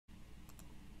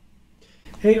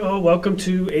Hey all, welcome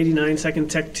to 89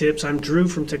 Second Tech Tips. I'm Drew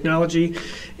from Technology,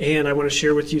 and I want to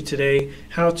share with you today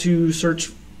how to search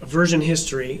version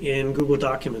history in Google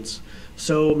Documents.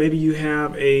 So maybe you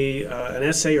have an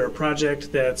essay or a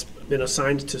project that's been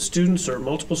assigned to students or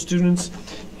multiple students,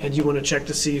 and you want to check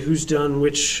to see who's done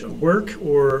which work,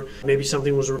 or maybe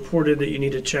something was reported that you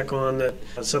need to check on, that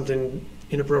something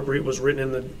inappropriate was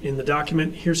written in the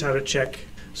document. Here's how to check.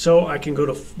 So I can go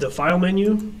to the File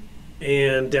menu,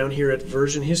 and down here at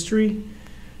version history,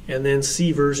 and then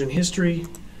see version history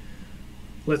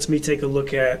lets me take a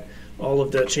look at all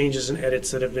of the changes and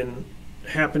edits that have been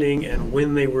happening and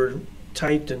when they were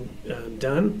typed and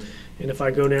done. And if I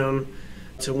go down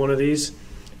to one of these,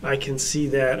 I can see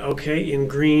that, okay, in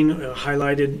green,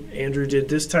 highlighted, Andrew did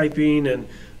this typing and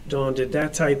Dawn did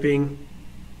that typing.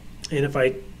 And if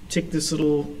I tick this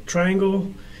little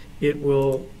triangle, it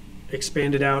will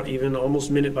expand it out even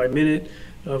almost minute by minute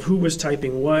of who was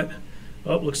typing what.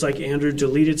 Oh, looks like Andrew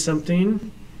deleted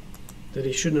something that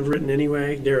he shouldn't have written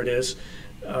anyway. There it is.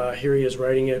 Here he is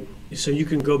writing it. So you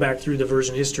can go back through the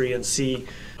version history and see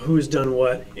who has done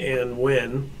what and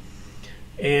when.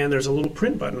 And there's a little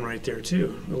print button right there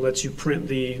too. It lets you print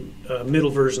the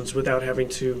middle versions without having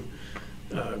to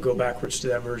go backwards to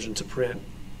that version to print.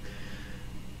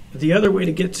 The other way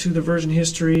to get to the version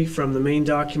history from the main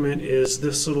document is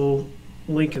this little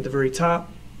link at the very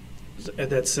top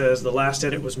that says the last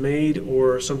edit was made,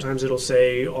 or sometimes it'll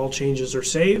say all changes are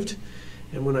saved.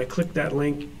 And when I click that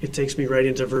link, it takes me right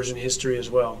into version history as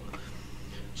well.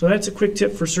 So that's a quick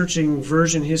tip for searching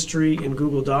version history in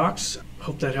Google Docs.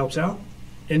 Hope that helps out.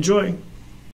 Enjoy.